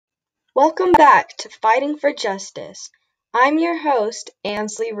Welcome back to Fighting for Justice. I'm your host,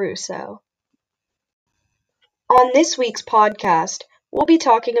 Ansley Russo. On this week's podcast, we'll be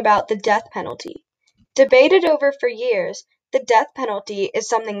talking about the death penalty. Debated over for years, the death penalty is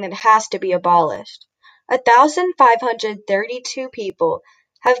something that has to be abolished. 1,532 people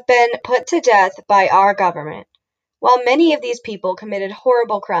have been put to death by our government. While many of these people committed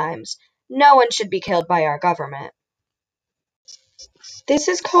horrible crimes, no one should be killed by our government. This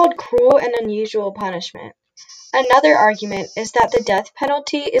is called cruel and unusual punishment. Another argument is that the death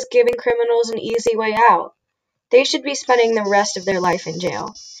penalty is giving criminals an easy way out. They should be spending the rest of their life in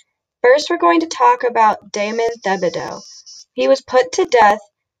jail. First, we're going to talk about Damon Thibodeau. He was put to death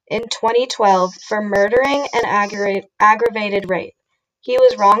in 2012 for murdering and aggravated rape. He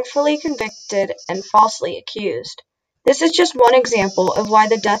was wrongfully convicted and falsely accused. This is just one example of why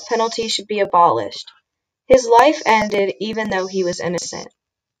the death penalty should be abolished. His life ended even though he was innocent.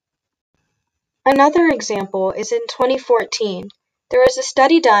 Another example is in 2014. There was a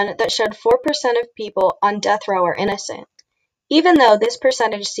study done that showed 4% of people on death row are innocent. Even though this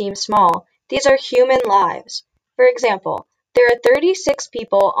percentage seems small, these are human lives. For example, there are 36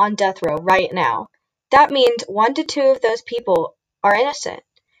 people on death row right now. That means 1 to 2 of those people are innocent.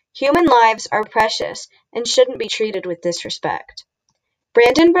 Human lives are precious and shouldn't be treated with disrespect.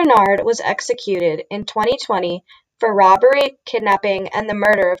 Brandon Bernard was executed in 2020 for robbery, kidnapping, and the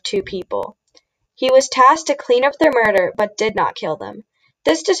murder of 2 people. He was tasked to clean up their murder but did not kill them.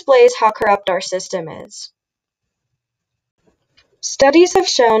 This displays how corrupt our system is. Studies have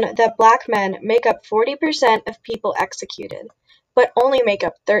shown that Black men make up 40% of people executed, but only make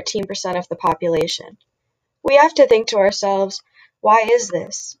up 13% of the population. We have to think to ourselves, why is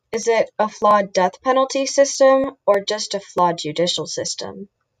this? Is it a flawed death penalty system or just a flawed judicial system?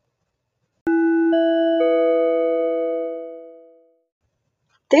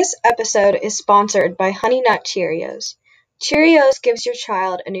 This episode is sponsored by Honey Nut Cheerios. Cheerios gives your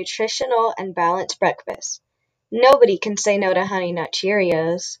child a nutritional and balanced breakfast. Nobody can say no to Honey Nut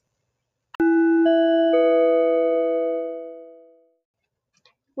Cheerios.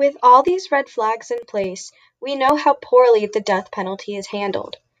 With all these red flags in place, we know how poorly the death penalty is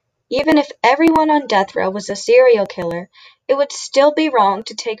handled. Even if everyone on death row was a serial killer, it would still be wrong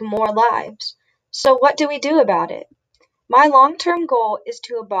to take more lives. So what do we do about it? My long-term goal is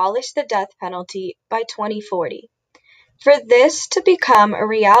to abolish the death penalty by 2040. For this to become a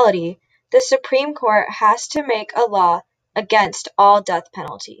reality, the Supreme Court has to make a law against all death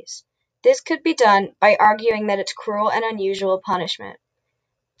penalties. This could be done by arguing that it's cruel and unusual punishment.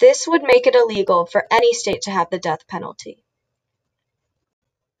 This would make it illegal for any state to have the death penalty.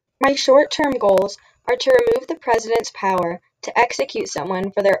 My short-term goals are to remove the president's power to execute someone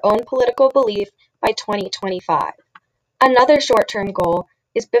for their own political belief by 2025. Another short-term goal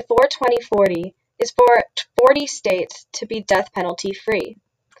is before 2040 is for 40 states to be death penalty free.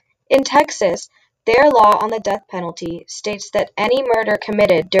 In Texas, their law on the death penalty states that any murder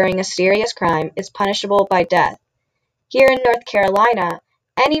committed during a serious crime is punishable by death. Here in North Carolina,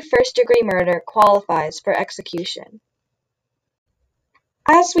 any first-degree murder qualifies for execution.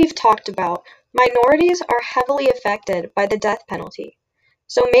 As we've talked about, minorities are heavily affected by the death penalty,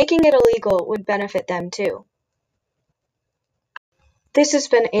 so making it illegal would benefit them too. This has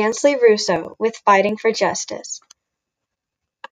been Ansley Russo with Fighting for Justice.